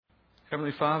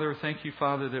Heavenly Father, thank you,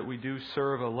 Father, that we do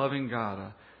serve a loving God,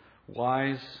 a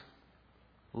wise,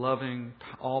 loving,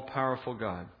 all-powerful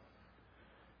God.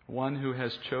 One who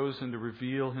has chosen to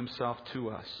reveal Himself to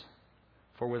us.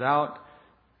 For without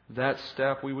that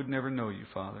step, we would never know you,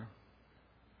 Father.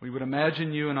 We would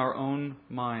imagine you in our own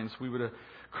minds. We would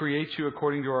create you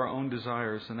according to our own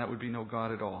desires, and that would be no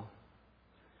God at all.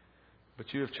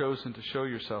 But you have chosen to show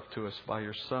yourself to us by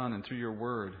your Son and through your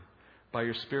Word, by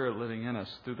your Spirit living in us,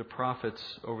 through the prophets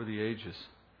over the ages.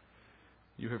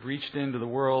 You have reached into the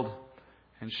world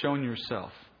and shown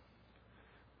yourself.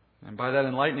 And by that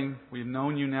enlightening, we've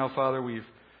known you now, Father. We've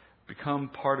become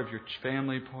part of your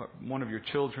family, one of your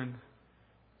children.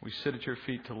 We sit at your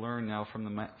feet to learn now from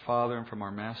the Father and from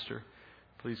our Master.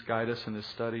 Please guide us in this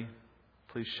study.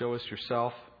 Please show us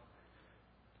yourself.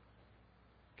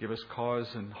 Give us cause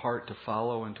and heart to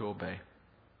follow and to obey.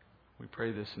 We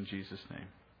pray this in Jesus' name.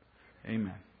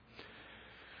 Amen.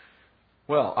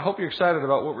 Well, I hope you're excited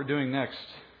about what we're doing next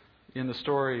in the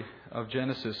story of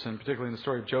Genesis, and particularly in the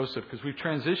story of Joseph, because we've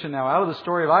transitioned now out of the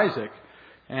story of Isaac,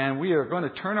 and we are going to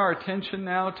turn our attention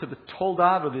now to the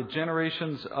Toledat, or the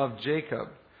generations of Jacob.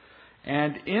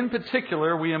 And in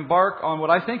particular, we embark on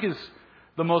what I think is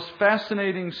the most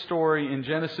fascinating story in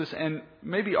Genesis, and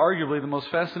maybe arguably the most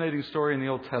fascinating story in the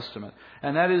Old Testament,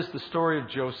 and that is the story of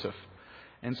Joseph.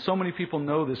 And so many people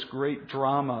know this great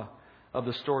drama of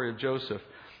the story of Joseph.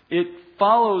 It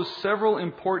follows several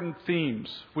important themes,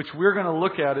 which we're going to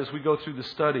look at as we go through the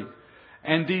study.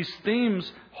 And these themes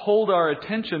hold our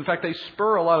attention. In fact, they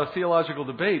spur a lot of theological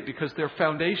debate because they're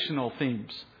foundational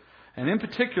themes. And in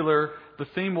particular, the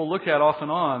theme we'll look at off and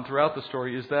on throughout the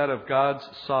story is that of God's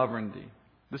sovereignty.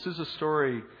 This is a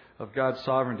story of God's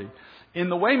sovereignty. In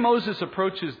the way Moses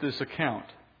approaches this account,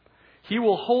 he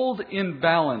will hold in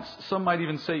balance, some might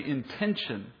even say in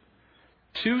tension,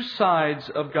 two sides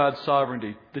of God's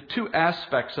sovereignty, the two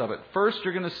aspects of it. First,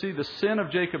 you're going to see the sin of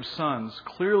Jacob's sons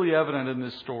clearly evident in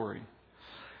this story.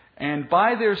 And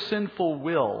by their sinful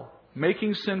will,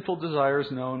 making sinful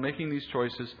desires known, making these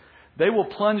choices, they will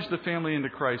plunge the family into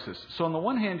crisis. So on the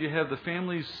one hand, you have the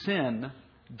family's sin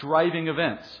driving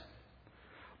events.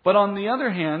 But on the other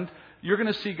hand, you're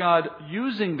going to see God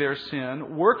using their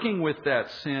sin, working with that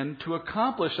sin to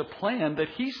accomplish a plan that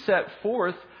He set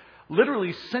forth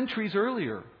literally centuries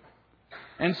earlier.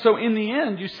 And so in the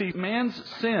end, you see man's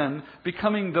sin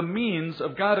becoming the means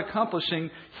of God accomplishing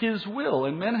His will.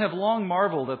 And men have long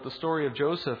marveled at the story of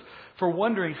Joseph for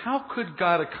wondering, how could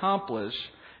God accomplish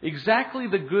exactly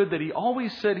the good that He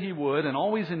always said He would and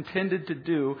always intended to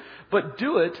do, but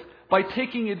do it by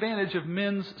taking advantage of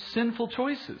men's sinful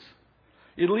choices?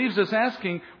 It leaves us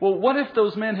asking, well, what if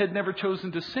those men had never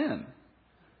chosen to sin?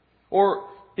 Or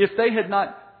if they had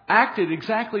not acted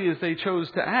exactly as they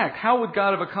chose to act, how would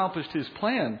God have accomplished His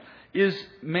plan? Is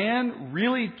man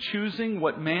really choosing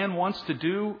what man wants to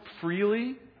do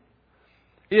freely?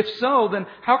 If so, then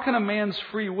how can a man's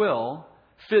free will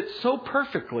fit so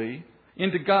perfectly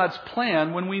into God's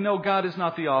plan when we know God is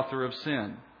not the author of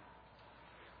sin?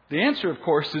 The answer, of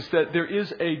course, is that there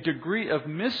is a degree of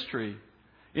mystery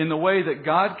in the way that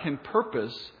God can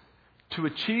purpose to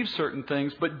achieve certain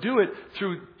things, but do it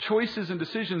through choices and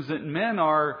decisions that men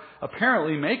are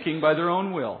apparently making by their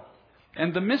own will.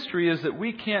 And the mystery is that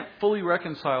we can't fully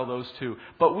reconcile those two,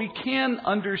 but we can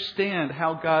understand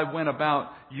how God went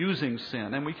about using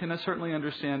sin, and we can certainly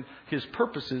understand His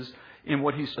purposes in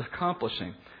what He's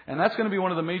accomplishing. And that's going to be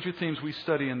one of the major themes we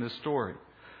study in this story.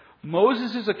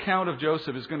 Moses' account of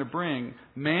Joseph is going to bring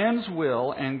man's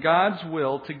will and God's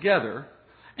will together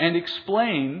and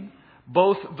explain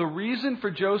both the reason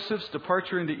for Joseph's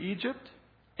departure into Egypt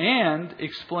and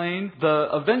explain the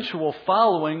eventual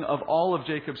following of all of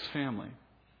Jacob's family.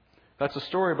 That's a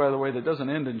story, by the way, that doesn't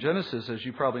end in Genesis, as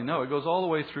you probably know. It goes all the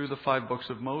way through the 5 books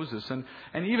of Moses and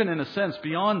even in a sense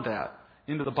beyond that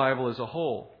into the Bible as a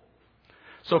whole.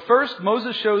 So first,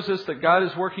 Moses shows us that God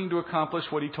is working to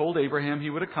accomplish what He told Abraham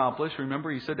He would accomplish.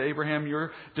 Remember, He said to Abraham,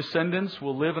 your descendants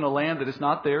will live in a land that is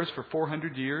not theirs for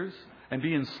 400 years and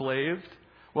be enslaved.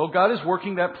 Well, God is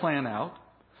working that plan out.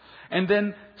 And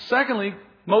then, secondly,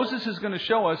 Moses is going to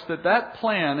show us that that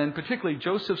plan, and particularly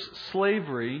Joseph's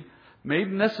slavery,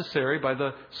 made necessary by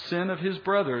the sin of his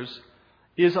brothers,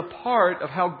 is a part of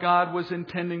how God was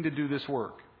intending to do this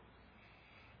work.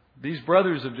 These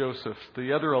brothers of Joseph,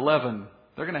 the other 11,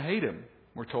 they're going to hate him,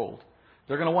 we're told.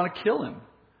 They're going to want to kill him.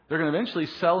 They're going to eventually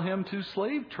sell him to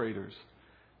slave traders.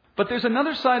 But there's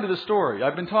another side of the story.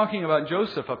 I've been talking about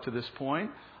Joseph up to this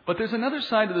point. But there's another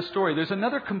side of the story. There's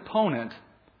another component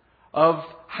of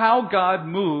how God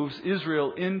moves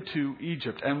Israel into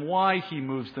Egypt and why He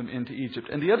moves them into Egypt.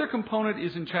 And the other component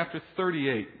is in chapter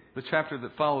 38 the chapter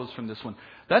that follows from this one.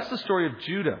 That's the story of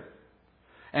Judah.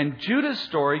 And Judah's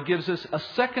story gives us a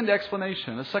second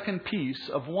explanation, a second piece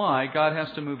of why God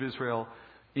has to move Israel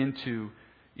into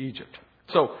Egypt.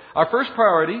 So, our first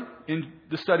priority in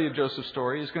the study of Joseph's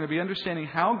story is going to be understanding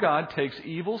how God takes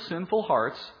evil, sinful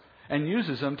hearts and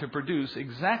uses them to produce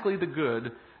exactly the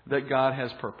good that God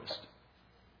has purposed.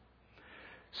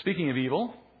 Speaking of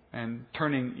evil and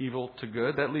turning evil to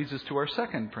good, that leads us to our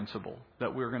second principle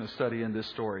that we're going to study in this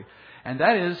story. And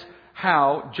that is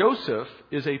how Joseph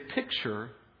is a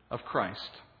picture of Christ.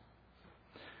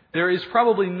 There is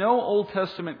probably no Old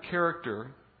Testament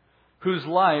character whose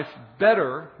life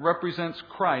better represents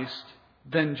Christ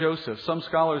than Joseph. Some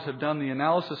scholars have done the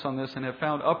analysis on this and have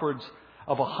found upwards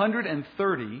of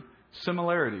 130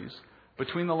 similarities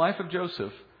between the life of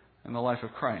Joseph and the life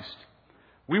of Christ.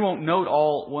 We won't note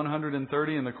all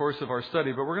 130 in the course of our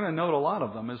study, but we're going to note a lot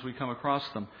of them as we come across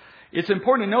them. It's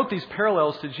important to note these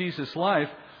parallels to Jesus' life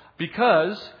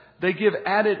because they give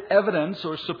added evidence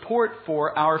or support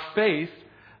for our faith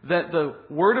that the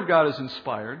Word of God is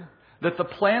inspired, that the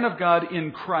plan of God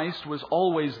in Christ was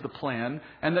always the plan,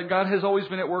 and that God has always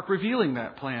been at work revealing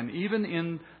that plan, even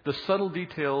in the subtle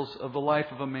details of the life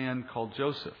of a man called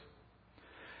Joseph.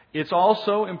 It's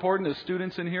also important as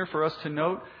students in here for us to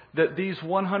note that these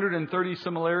 130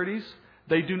 similarities,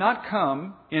 they do not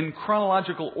come in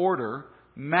chronological order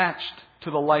matched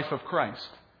to the life of Christ.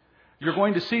 You're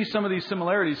going to see some of these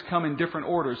similarities come in different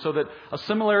orders, so that a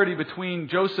similarity between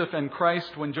Joseph and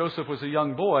Christ when Joseph was a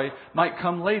young boy might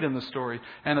come late in the story,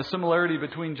 and a similarity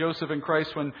between Joseph and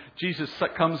Christ when Jesus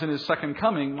comes in His second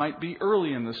coming might be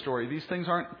early in the story. These things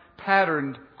aren't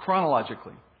patterned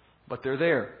chronologically, but they're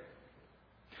there.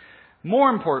 More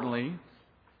importantly,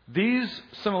 these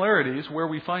similarities, where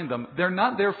we find them, they're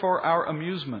not there for our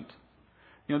amusement.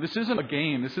 You know, this isn't a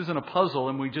game, this isn't a puzzle,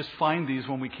 and we just find these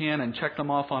when we can and check them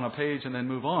off on a page and then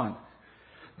move on.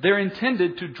 They're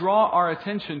intended to draw our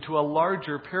attention to a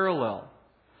larger parallel.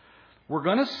 We're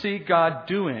going to see God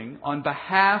doing, on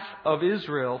behalf of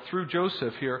Israel through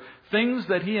Joseph here, things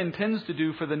that He intends to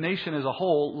do for the nation as a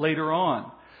whole later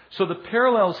on. So the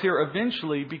parallels here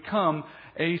eventually become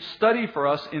a study for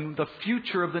us in the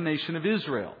future of the nation of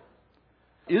Israel.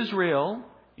 Israel,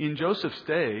 in Joseph's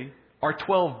day, are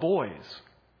 12 boys.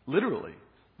 Literally,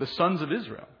 the sons of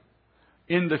Israel.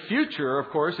 In the future, of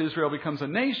course, Israel becomes a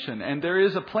nation, and there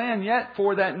is a plan yet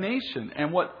for that nation.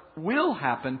 And what will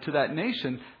happen to that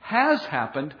nation has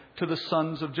happened to the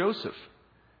sons of Joseph.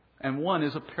 And one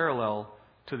is a parallel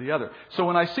to the other. So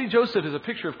when I see Joseph as a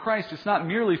picture of Christ, it's not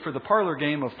merely for the parlor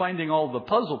game of finding all the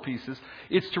puzzle pieces.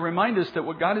 It's to remind us that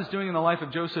what God is doing in the life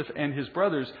of Joseph and his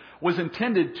brothers was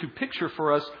intended to picture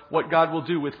for us what God will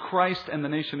do with Christ and the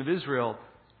nation of Israel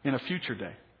in a future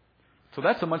day. So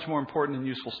that's a much more important and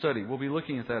useful study. We'll be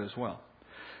looking at that as well.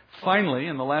 Finally,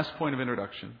 in the last point of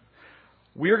introduction,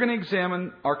 we are going to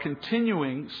examine our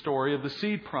continuing story of the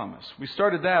seed promise. We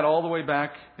started that all the way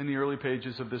back in the early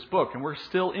pages of this book, and we're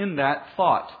still in that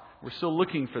thought. We're still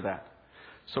looking for that.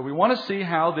 So we want to see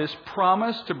how this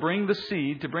promise to bring the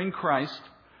seed, to bring Christ,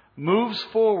 moves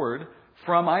forward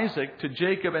from Isaac to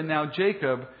Jacob, and now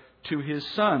Jacob to his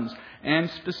sons, and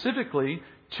specifically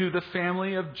to the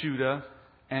family of Judah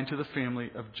and to the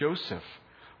family of Joseph.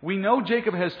 We know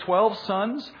Jacob has 12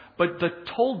 sons, but the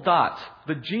Toledat,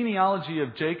 the genealogy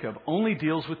of Jacob, only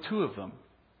deals with 2 of them.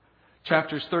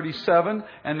 Chapters 37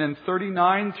 and then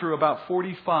 39 through about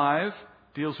 45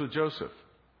 deals with Joseph.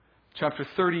 Chapter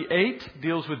 38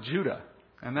 deals with Judah,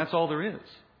 and that's all there is.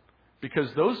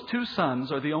 Because those 2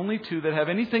 sons are the only 2 that have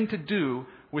anything to do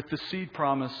with the seed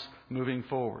promise moving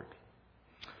forward.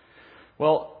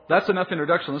 Well, that's enough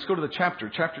introduction. Let's go to the chapter.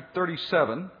 Chapter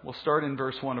 37. We'll start in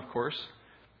verse 1, of course.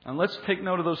 And let's take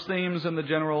note of those themes and the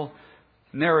general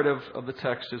narrative of the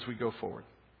text as we go forward.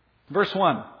 Verse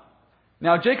 1.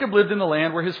 Now Jacob lived in the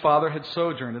land where his father had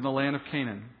sojourned, in the land of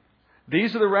Canaan.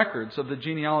 These are the records of the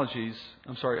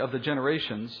of the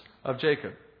generations of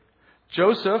Jacob.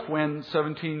 Joseph, when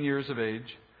 17 years of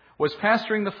age, was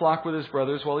pasturing the flock with his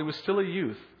brothers while he was still a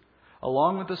youth,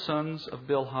 along with the sons of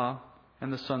Bilhah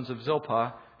and the sons of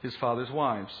Zilpah, his father's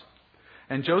wives.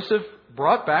 And Joseph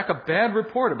brought back a bad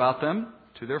report about them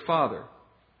to their father.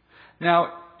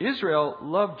 Now, Israel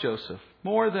loved Joseph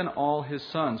more than all his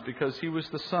sons, because he was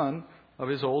the son of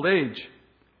his old age,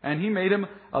 and he made him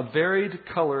a varied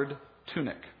colored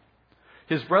tunic.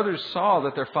 His brothers saw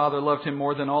that their father loved him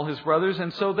more than all his brothers,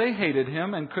 and so they hated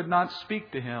him and could not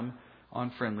speak to him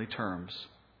on friendly terms.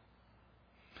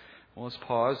 Well, let's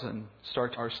pause and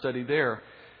start our study there.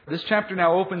 This chapter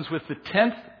now opens with the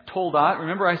 10th Toledat.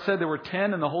 Remember I said there were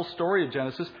 10 in the whole story of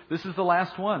Genesis. This is the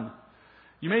last one.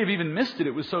 You may have even missed it.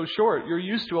 It was so short. You're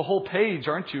used to a whole page,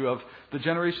 aren't you, of the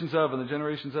generations of and the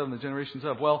generations of and the generations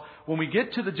of. Well, when we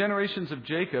get to the generations of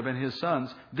Jacob and his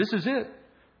sons, this is it.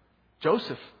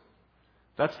 Joseph.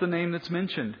 That's the name that's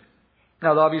mentioned.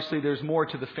 Now, obviously, there's more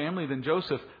to the family than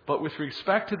Joseph, but with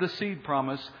respect to the seed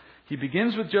promise, he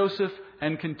begins with Joseph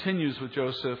and continues with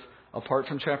Joseph, apart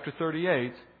from chapter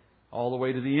 38, all the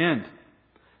way to the end.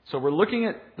 So we're looking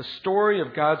at the story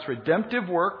of God's redemptive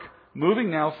work,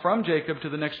 moving now from Jacob to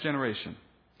the next generation.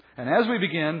 And as we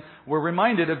begin, we're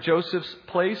reminded of Joseph's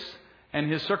place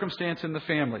and his circumstance in the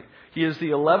family. He is the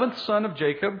 11th son of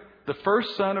Jacob, the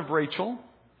first son of Rachel,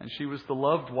 and she was the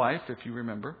loved wife, if you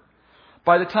remember.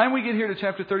 By the time we get here to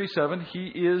chapter 37, he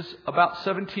is about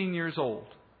 17 years old.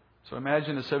 So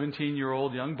imagine a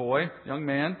 17-year-old young boy, young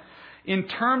man. In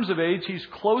terms of age, he's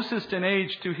closest in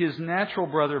age to his natural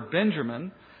brother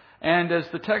Benjamin. And as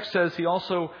the text says, he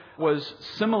also was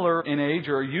similar in age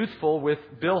or youthful with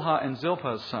Bilhah and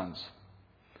Zilpah's sons.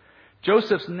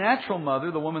 Joseph's natural mother,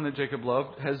 the woman that Jacob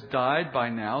loved, has died by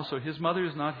now, so his mother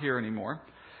is not here anymore.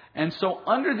 And so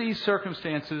under these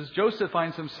circumstances, Joseph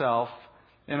finds himself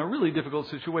in a really difficult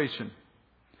situation.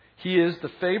 He is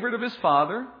the favorite of his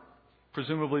father,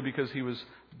 presumably because he was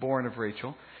born of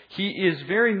Rachel. He is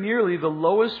very nearly the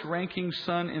lowest ranking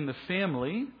son in the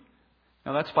family.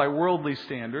 Now that's by worldly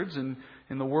standards. And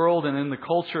in the world and in the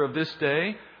culture of this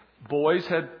day, boys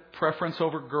had preference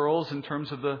over girls in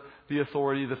terms of the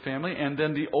authority of the family. And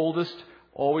then the oldest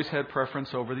always had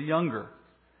preference over the younger.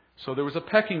 So there was a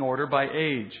pecking order by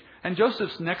age. And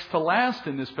Joseph's next to last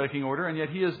in this pecking order, and yet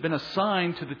he has been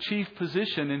assigned to the chief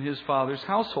position in his father's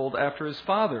household after his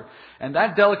father. And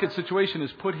that delicate situation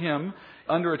has put him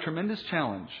under a tremendous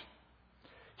challenge.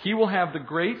 He will have the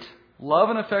great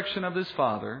love and affection of his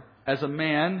father as a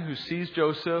man who sees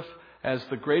Joseph as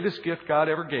the greatest gift God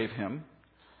ever gave him.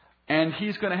 And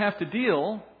he's going to have to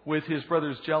deal with his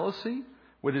brother's jealousy,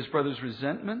 with his brother's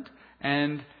resentment,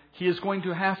 and he is going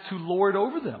to have to lord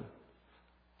over them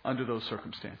under those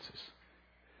circumstances.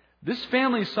 This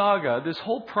family saga, this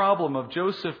whole problem of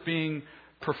Joseph being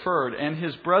preferred and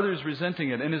his brothers resenting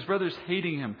it and his brothers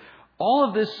hating him, all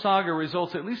of this saga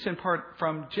results, at least in part,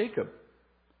 from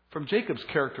Jacob's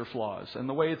character flaws and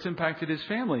the way it's impacted his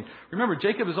family. Remember,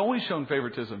 Jacob has always shown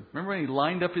favoritism. Remember when he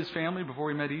lined up his family before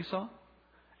he met Esau?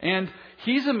 And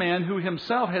he's a man who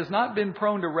himself has not been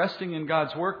prone to resting in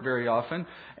God's work very often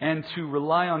and to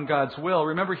rely on God's will.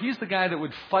 Remember, he's the guy that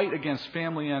would fight against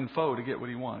family and foe to get what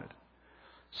he wanted.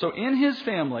 So in his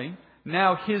family,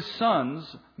 now his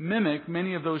sons mimic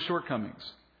many of those shortcomings.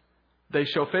 They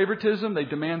show favoritism. They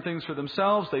demand things for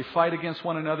themselves. They fight against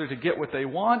one another to get what they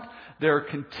want. They're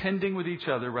contending with each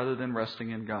other rather than resting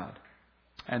in God.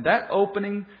 And that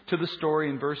opening to the story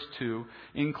in verse 2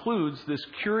 includes this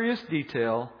curious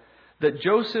detail that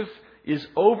Joseph is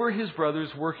over his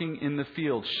brothers working in the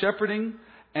field, shepherding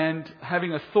and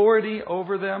having authority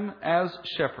over them as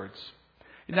shepherds.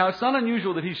 Now, it's not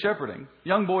unusual that he's shepherding.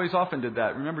 Young boys often did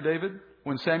that. Remember David?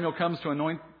 When Samuel comes to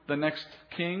anoint the next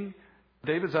king,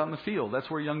 David's out in the field.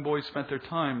 That's where young boys spent their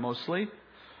time mostly.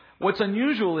 What's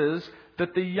unusual is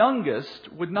that the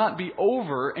youngest would not be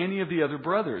over any of the other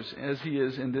brothers, as he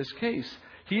is in this case.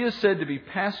 He is said to be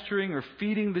pasturing or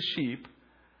feeding the sheep,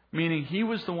 meaning he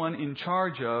was the one in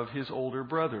charge of his older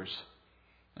brothers.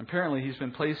 Apparently, he's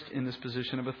been placed in this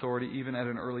position of authority even at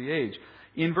an early age.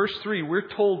 In verse 3, we're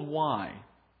told why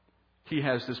he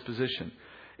has this position.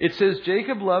 It says,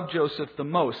 Jacob loved Joseph the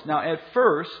most. Now, at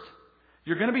first,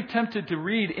 you're going to be tempted to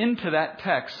read into that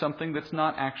text something that's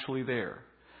not actually there.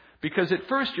 Because at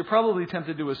first you're probably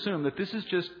tempted to assume that this is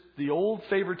just the old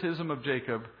favoritism of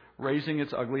Jacob raising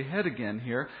its ugly head again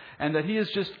here, and that he has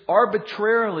just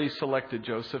arbitrarily selected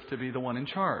Joseph to be the one in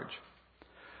charge.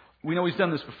 We know he's done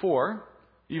this before.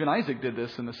 Even Isaac did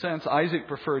this in a sense. Isaac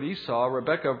preferred Esau,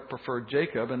 Rebekah preferred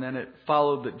Jacob, and then it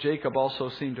followed that Jacob also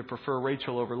seemed to prefer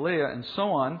Rachel over Leah, and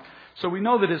so on. So we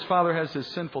know that his father has this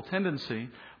sinful tendency,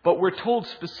 but we're told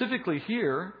specifically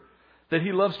here that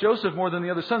he loves Joseph more than the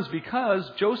other sons because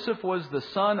Joseph was the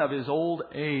son of his old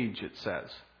age, it says.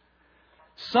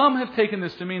 Some have taken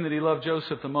this to mean that he loved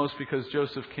Joseph the most because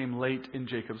Joseph came late in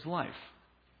Jacob's life.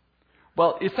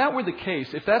 Well, if that were the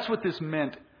case, if that's what this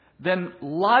meant, then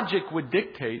logic would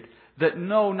dictate that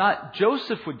no, not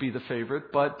Joseph would be the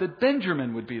favorite, but that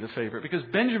Benjamin would be the favorite, because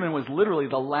Benjamin was literally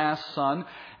the last son.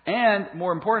 And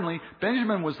more importantly,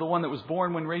 Benjamin was the one that was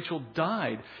born when Rachel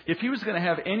died. If he was going to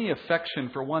have any affection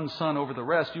for one son over the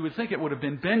rest, you would think it would have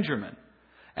been Benjamin.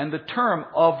 And the term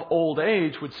of old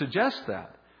age would suggest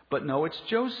that. But no, it's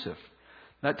Joseph.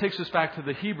 That takes us back to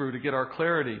the Hebrew to get our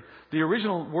clarity. The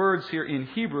original words here in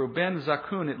Hebrew, Ben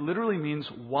Zakun, it literally means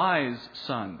wise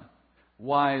son.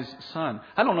 wise son.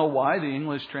 I don't know why the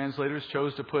English translators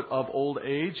chose to put of old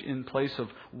age in place of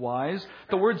wise.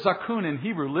 The word zakun in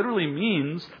Hebrew literally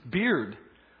means beard.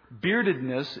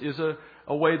 Beardedness is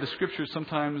a way the Scriptures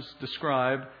sometimes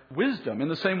describe wisdom. In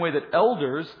the same way that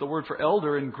elders, the word for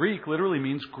elder in Greek literally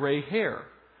means gray hair.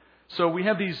 So we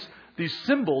have these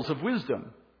symbols of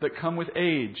wisdom that come with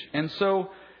age. And so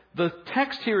the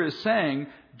text here is saying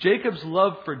Jacob's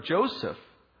love for Joseph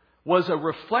was a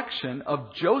reflection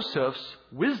of Joseph's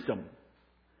wisdom.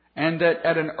 And that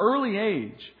at an early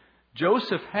age,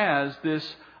 Joseph has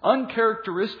this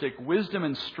uncharacteristic wisdom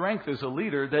and strength as a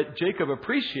leader that Jacob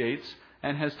appreciates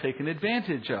and has taken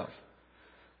advantage of.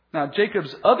 Now,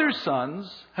 Jacob's other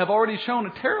sons have already shown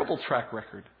a terrible track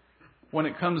record when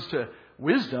it comes to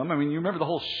wisdom. I mean, you remember the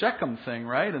whole Shechem thing,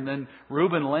 right? And then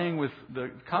Reuben laying with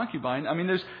the concubine. I mean,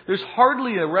 there's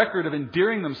hardly a record of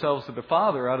endearing themselves to the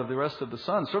father out of the rest of the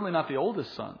sons, certainly not the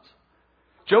oldest sons.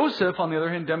 Joseph, on the other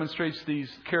hand, demonstrates these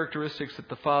characteristics that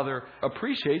the father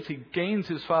appreciates. He gains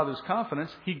his father's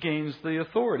confidence. He gains the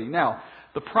authority. Now,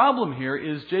 the problem here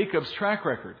is Jacob's track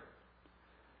record.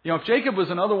 You know, if Jacob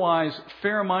was an otherwise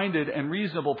fair-minded and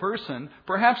reasonable person,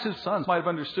 perhaps his sons might have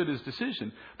understood his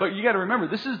decision. But you got to remember,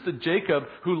 this is the Jacob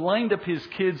who lined up his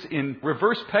kids in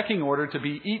reverse pecking order to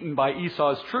be eaten by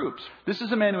Esau's troops. This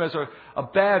is a man who has a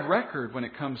bad record when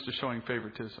it comes to showing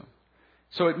favoritism.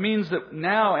 So it means that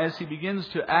now, as he begins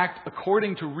to act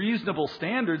according to reasonable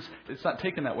standards, it's not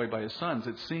taken that way by his sons.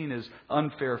 It's seen as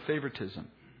unfair favoritism.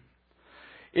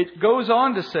 It goes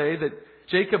on to say that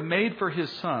Jacob made for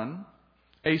his son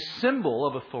a symbol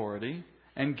of authority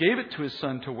and gave it to his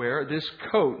son to wear. This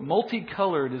coat,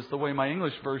 multicolored is the way my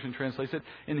English version translates it.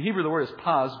 In Hebrew, the word is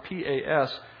paz,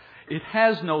 P-A-S. It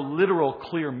has no literal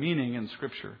clear meaning in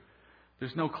Scripture.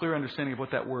 There's no clear understanding of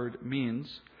what that word means.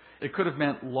 It could have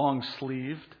meant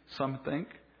long-sleeved, some think.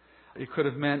 It could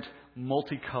have meant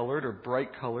multicolored or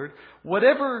bright-colored.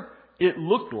 Whatever it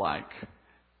looked like,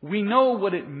 we know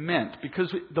what it meant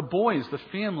because the boys, the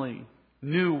family,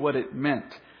 knew what it meant.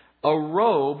 A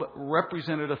robe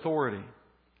represented authority.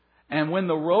 And when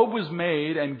the robe was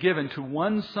made and given to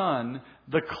one son,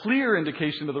 the clear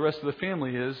indication to the rest of the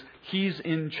family is he's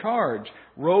in charge.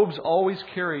 Robes always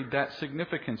carried that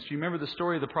significance. Do you remember the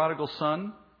story of the prodigal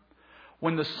son?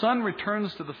 When the son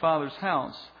returns to the father's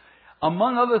house,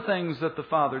 among other things that the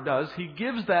father does, he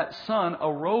gives that son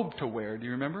a robe to wear. Do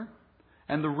you remember?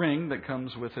 And the ring that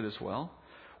comes with it as well.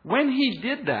 When he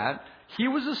did that, he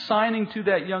was assigning to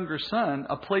that younger son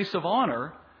a place of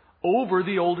honor over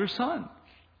the older son,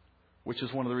 which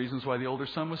is one of the reasons why the older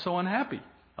son was so unhappy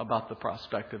about the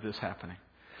prospect of this happening.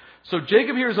 So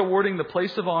Jacob here is awarding the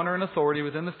place of honor and authority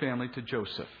within the family to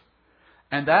Joseph.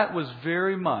 And that was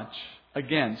very much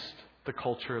against the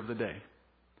culture of the day.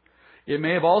 It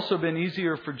may have also been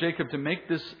easier for Jacob to make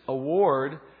this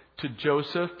award to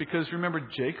Joseph because remember,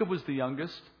 Jacob was the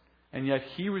youngest and yet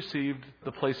he received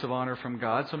the place of honor from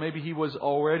God. So maybe he was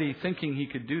already thinking he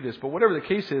could do this. But whatever the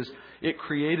case is, it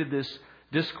created this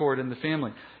discord in the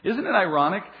family. Isn't it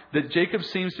ironic that Jacob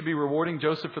seems to be rewarding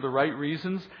Joseph for the right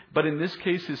reasons, but in this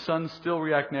case his sons still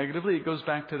react negatively? It goes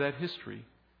back to that history.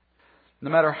 No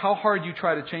matter how hard you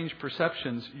try to change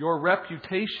perceptions, your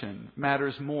reputation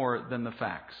matters more than the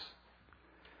facts.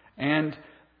 And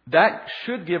that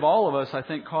should give all of us, I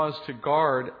think, cause to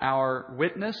guard our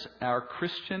witness, our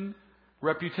Christian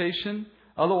reputation.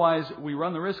 Otherwise, we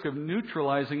run the risk of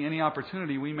neutralizing any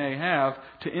opportunity we may have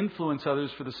to influence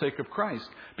others for the sake of Christ.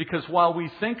 Because while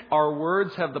we think our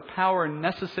words have the power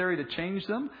necessary to change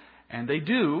them, and they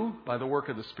do by the work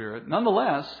of the Spirit,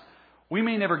 nonetheless, we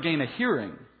may never gain a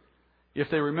hearing if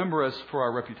they remember us for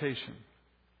our reputation.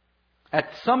 At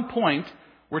some point,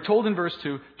 we're told in verse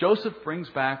 2, Joseph brings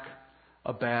back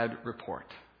a bad report.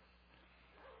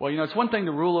 Well, it's one thing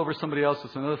to rule over somebody else.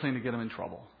 It's another thing to get them in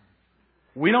trouble.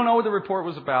 We don't know what the report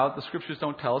was about. The Scriptures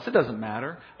don't tell us. It doesn't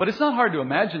matter. But it's not hard to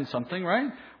imagine something, right?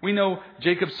 We know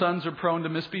Jacob's sons are prone to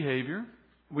misbehavior.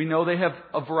 We know they have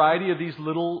a variety of these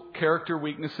little character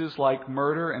weaknesses like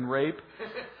murder and rape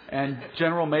and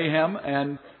general mayhem.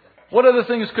 And what other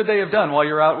things could they have done while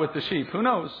you're out with the sheep? Who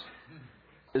knows?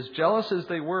 As jealous as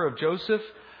they were of Joseph,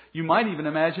 you might even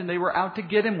imagine they were out to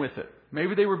get him with it.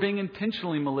 Maybe they were being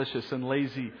intentionally malicious and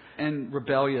lazy and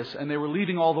rebellious, and they were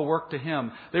leaving all the work to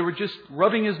him. They were just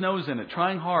rubbing his nose in it,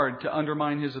 trying hard to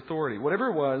undermine his authority. Whatever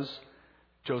it was,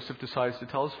 Joseph decides to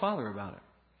tell his father about it.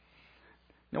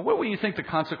 Now, what would you think the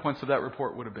consequence of that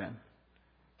report would have been?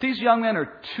 These young men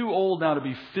are too old now to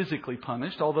be physically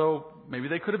punished, although maybe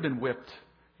they could have been whipped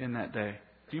in that day.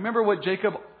 Do you remember what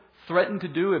Jacob threatened to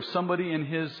do if somebody in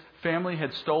his family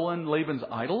had stolen Laban's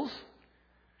idols?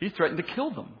 He threatened to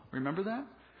kill them. Remember that?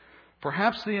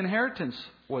 Perhaps the inheritance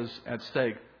was at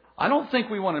stake. I don't think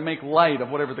we want to make light of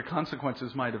whatever the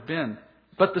consequences might have been.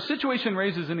 But the situation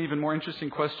raises an even more interesting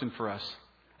question for us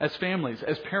as families,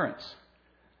 as parents.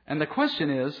 And the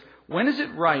question is, when is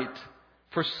it right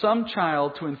for some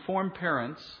child to inform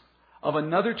parents of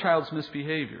another child's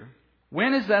misbehavior?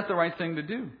 When is that the right thing to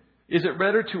do? Is it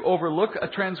better to overlook a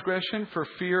transgression for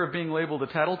fear of being labeled a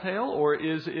tattletale, or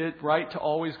is it right to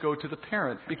always go to the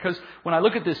parent? Because when I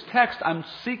look at this text, I'm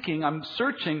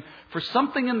searching for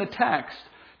something in the text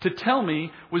to tell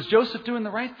me, was Joseph doing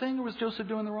the right thing or was Joseph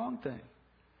doing the wrong thing?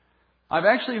 I've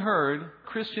actually heard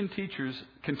Christian teachers,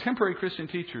 contemporary Christian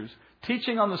teachers,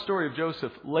 teaching on the story of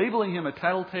Joseph, labeling him a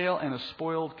tattletale and a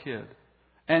spoiled kid,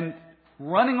 and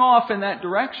running off in that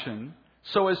direction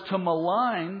so as to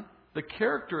malign the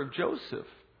character of Joseph.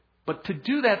 But to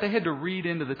do that, they had to read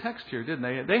into the text here, didn't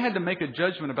they? They had to make a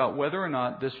judgment about whether or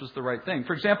not this was the right thing.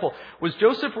 For example, was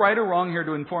Joseph right or wrong here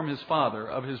to inform his father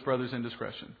of his brother's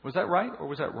indiscretion? Was that right or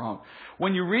was that wrong?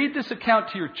 When you read this account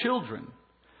to your children,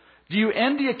 do you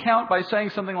end the account by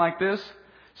saying something like this?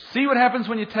 See what happens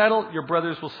when you tattle? Your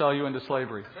brothers will sell you into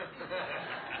slavery.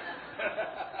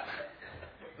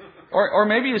 Or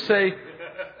maybe you say,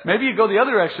 maybe you go the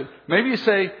other direction. Maybe you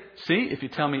say, see, if you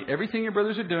tell me everything your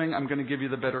brothers are doing, I'm going to give you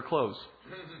the better clothes.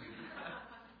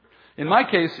 In my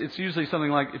case, it's usually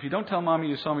something like, if you don't tell Mommy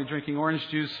you saw me drinking orange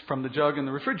juice from the jug in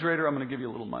the refrigerator, I'm going to give you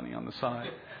a little money on the side.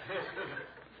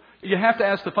 You have to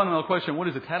ask the fundamental question, what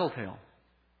is a tattletale?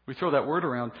 We throw that word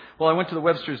around. Well, I went to the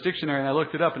Webster's Dictionary and I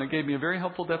looked it up and it gave me a very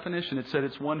helpful definition. It said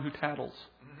it's one who tattles.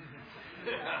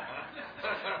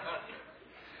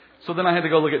 So then I had to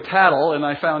go look at tattle, and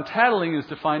I found tattling is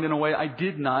defined in a way I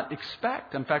did not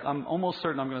expect. In fact, I'm almost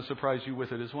certain I'm going to surprise you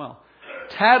with it as well.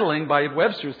 Tattling, by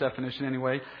Webster's definition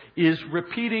anyway, is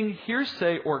repeating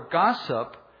hearsay or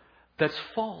gossip that's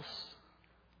false.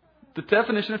 The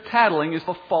definition of tattling is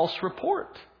a false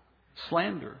report,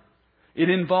 slander.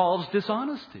 It involves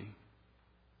dishonesty,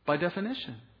 by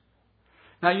definition.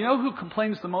 Now, you know who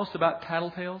complains the most about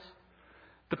tattletales?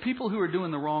 The people who are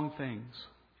doing the wrong things.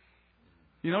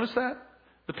 You notice that?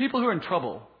 The people who are in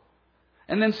trouble.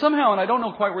 And then somehow, and I don't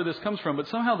know quite where this comes from, but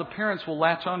somehow the parents will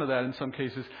latch onto that in some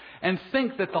cases and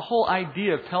think that the whole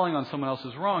idea of telling on someone else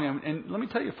is wrong. And let me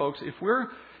tell you, folks, if we're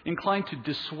inclined to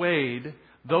dissuade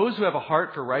those who have a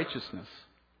heart for righteousness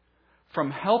from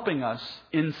helping us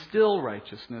instill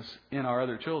righteousness in our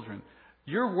other children,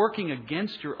 you're working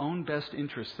against your own best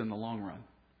interests in the long run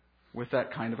with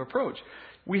that kind of approach.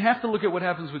 We have to look at what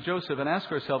happens with Joseph and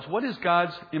ask ourselves, what is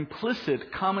God's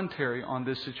implicit commentary on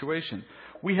this situation?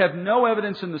 We have no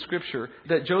evidence in the Scripture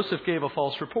that Joseph gave a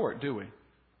false report, do we? In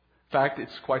fact,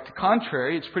 it's quite the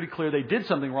contrary. It's pretty clear they did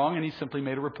something wrong and he simply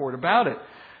made a report about it.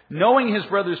 Knowing his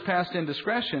brother's past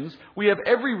indiscretions, we have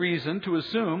every reason to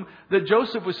assume that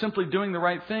Joseph was simply doing the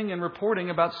right thing and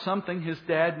reporting about something his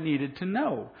dad needed to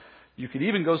know. You could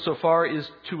even go so far as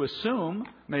to assume,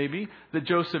 maybe, that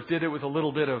Joseph did it with a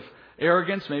little bit of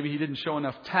arrogance. Maybe he didn't show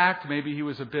enough tact. Maybe he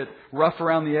was a bit rough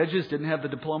around the edges, didn't have the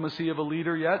diplomacy of a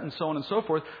leader yet, and so on and so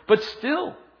forth. But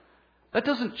still, that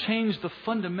doesn't change the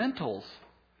fundamentals.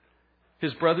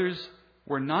 His brothers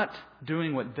were not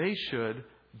doing what they should.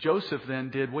 Joseph then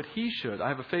did what he should. I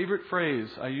have a favorite phrase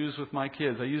I use with my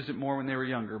kids. I used it more when they were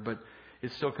younger, but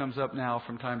it still comes up now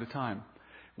from time to time.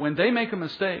 When they make a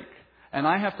mistake and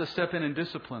I have to step in and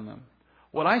discipline them,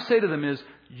 what I say to them is,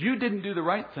 you didn't do the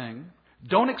right thing.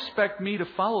 Don't expect me to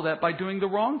follow that by doing the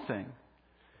wrong thing.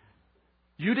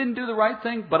 You didn't do the right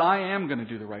thing, but I am going to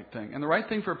do the right thing. And the right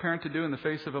thing for a parent to do in the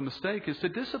face of a mistake is to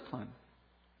discipline.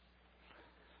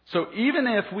 So even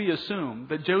if we assume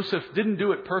that Joseph didn't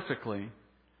do it perfectly,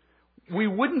 we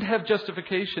wouldn't have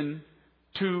justification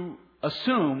to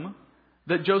assume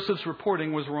that Joseph's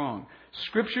reporting was wrong.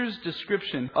 Scripture's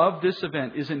description of this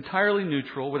event is entirely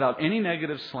neutral, without any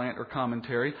negative slant or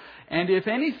commentary. And if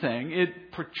anything,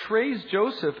 it portrays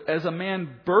Joseph as a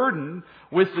man burdened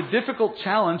with the difficult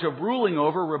challenge of ruling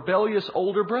over rebellious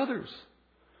older brothers.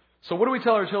 So what do we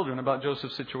tell our children about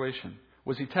Joseph's situation?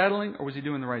 Was he tattling or was he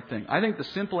doing the right thing? I think the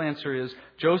simple answer is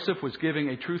Joseph was giving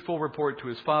a truthful report to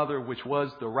his father, which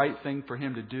was the right thing for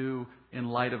him to do in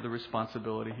light of the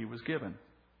responsibility he was given.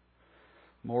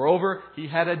 Moreover, he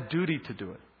had a duty to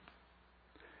do it.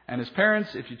 And as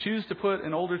parents, if you choose to put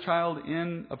an older child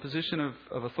in a position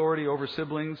of authority over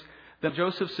siblings, then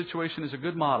Joseph's situation is a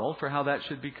good model for how that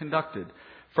should be conducted.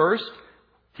 First,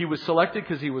 he was selected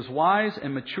because he was wise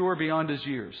and mature beyond his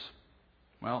years.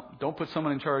 Well, don't put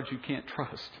someone in charge you can't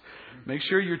trust. Make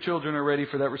sure your children are ready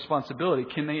for that responsibility.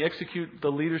 Can they execute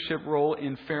the leadership role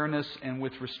in fairness and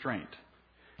with restraint?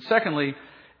 Secondly,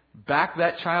 back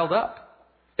that child up.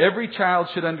 Every child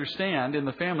should understand in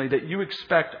the family that you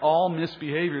expect all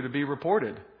misbehavior to be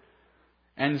reported.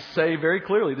 And say very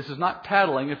clearly, this is not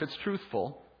tattling if it's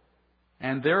truthful.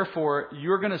 And therefore,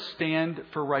 you're going to stand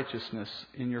for righteousness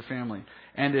in your family.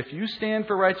 And if you stand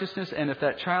for righteousness, and if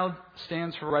that child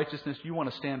stands for righteousness, you want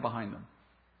to stand behind them.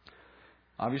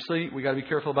 Obviously, we got to be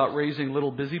careful about raising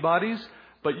little busybodies,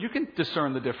 but you can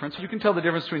discern the difference. You can tell the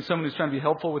difference between someone who's trying to be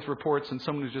helpful with reports and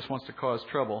someone who just wants to cause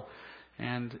trouble.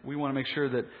 And we want to make sure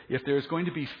that if there's going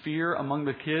to be fear among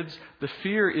the kids, the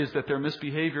fear is that their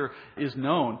misbehavior is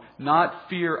known, not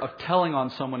fear of telling on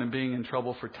someone and being in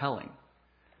trouble for telling.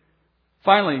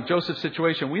 Finally, Joseph's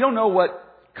situation. We don't know what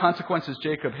consequences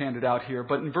Jacob handed out here,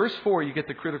 but in verse 4 you get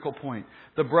the critical point.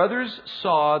 The brothers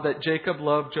saw that Jacob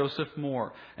loved Joseph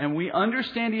more. And we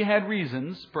understand he had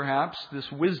reasons, perhaps, this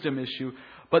wisdom issue,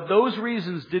 but those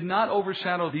reasons did not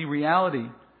overshadow the reality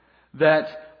that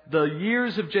the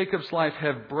years of Jacob's life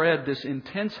have bred this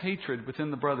intense hatred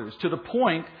within the brothers, to the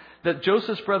point that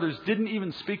Joseph's brothers didn't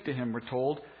even speak to him, we're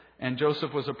told, and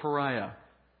Joseph was a pariah.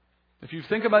 If you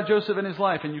think about Joseph in his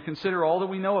life and you consider all that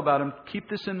we know about him, keep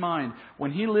this in mind.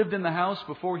 When he lived in the house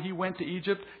before he went to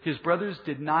Egypt, his brothers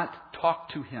did not talk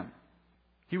to him.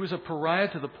 He was a pariah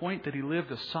to the point that he lived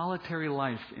a solitary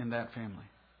life in that family.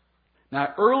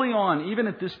 Now, early on, even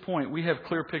at this point, we have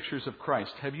clear pictures of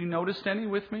Christ. Have you noticed any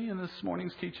with me in this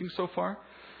morning's teaching so far?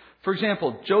 For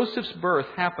example, Joseph's birth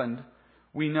happened,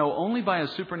 we know, only by a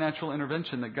supernatural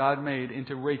intervention that God made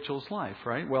into Rachel's life,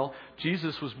 right? Well,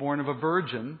 Jesus was born of a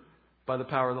virgin by the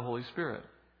power of the Holy Spirit.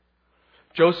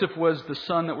 Joseph was the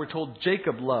son that we're told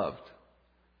Jacob loved.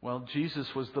 Well, Jesus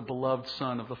was the beloved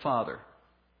son of the Father.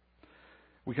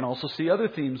 We can also see other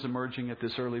themes emerging at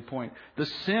this early point. The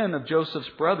sin of Joseph's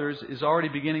brothers is already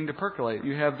beginning to percolate.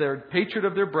 You have their hatred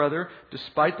of their brother,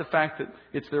 despite the fact that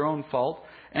it's their own fault.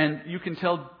 And you can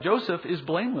tell Joseph is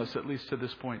blameless, at least to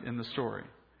this point in the story.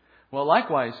 Well,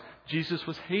 likewise, Jesus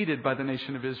was hated by the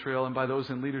nation of Israel and by those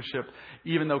in leadership,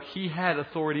 even though he had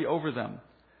authority over them.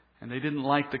 And they didn't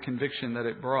like the conviction that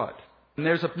it brought. And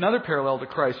there's another parallel to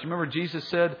Christ. You remember Jesus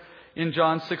said in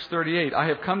John 6:38, I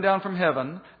have come down from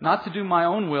heaven, not to do my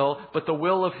own will, but the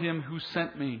will of him who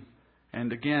sent me.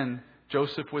 And again,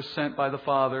 Joseph was sent by the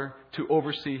Father to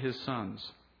oversee his sons.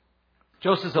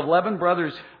 Joseph's 11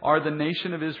 brothers are the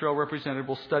nation of Israel represented.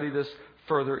 We'll study this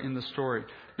further in the story.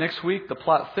 Next week, the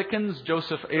plot thickens.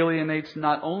 Joseph alienates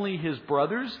not only his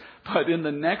brothers, but in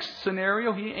the next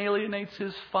scenario, he alienates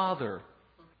his father.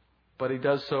 But he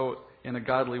does so in a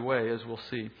godly way, as we'll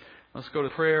see. Let's go to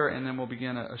prayer, and then we'll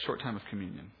begin a short time of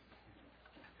communion.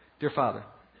 Dear Father,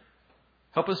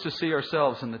 help us to see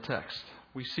ourselves in the text.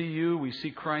 We see you, we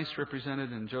see Christ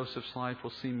represented in Joseph's life.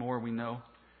 We'll see more, we know.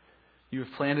 You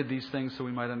have planted these things so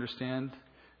we might understand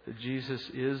that Jesus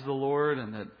is the Lord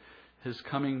and that His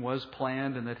coming was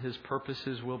planned and that His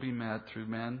purposes will be met through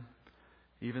men,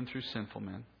 even through sinful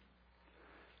men.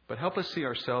 But help us see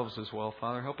ourselves as well,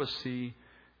 Father. Help us see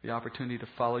the opportunity to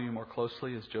follow you more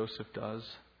closely as Joseph does.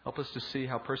 Help us to see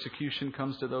how persecution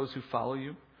comes to those who follow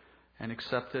you and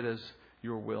accept it as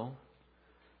your will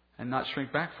and not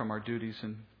shrink back from our duties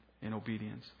in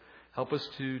obedience. Help us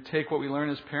to take what we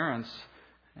learn as parents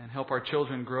and help our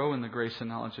children grow in the grace and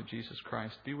knowledge of Jesus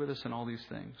Christ. Be with us in all these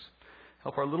things.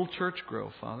 Help our little church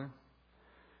grow, Father.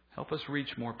 Help us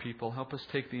reach more people. Help us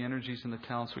take the energies and the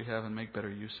talents we have and make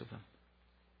better use of them.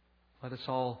 Let us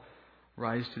all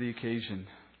rise to the occasion.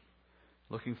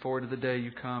 Looking forward to the day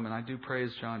you come. And I do pray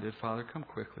as John did, Father, come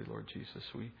quickly, Lord Jesus.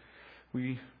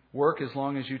 We work as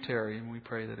long as you tarry, and we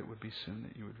pray that it would be soon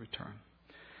that you would return.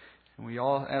 And we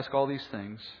all ask all these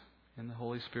things in the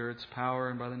Holy Spirit's power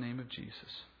and by the name of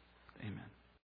Jesus. Amen.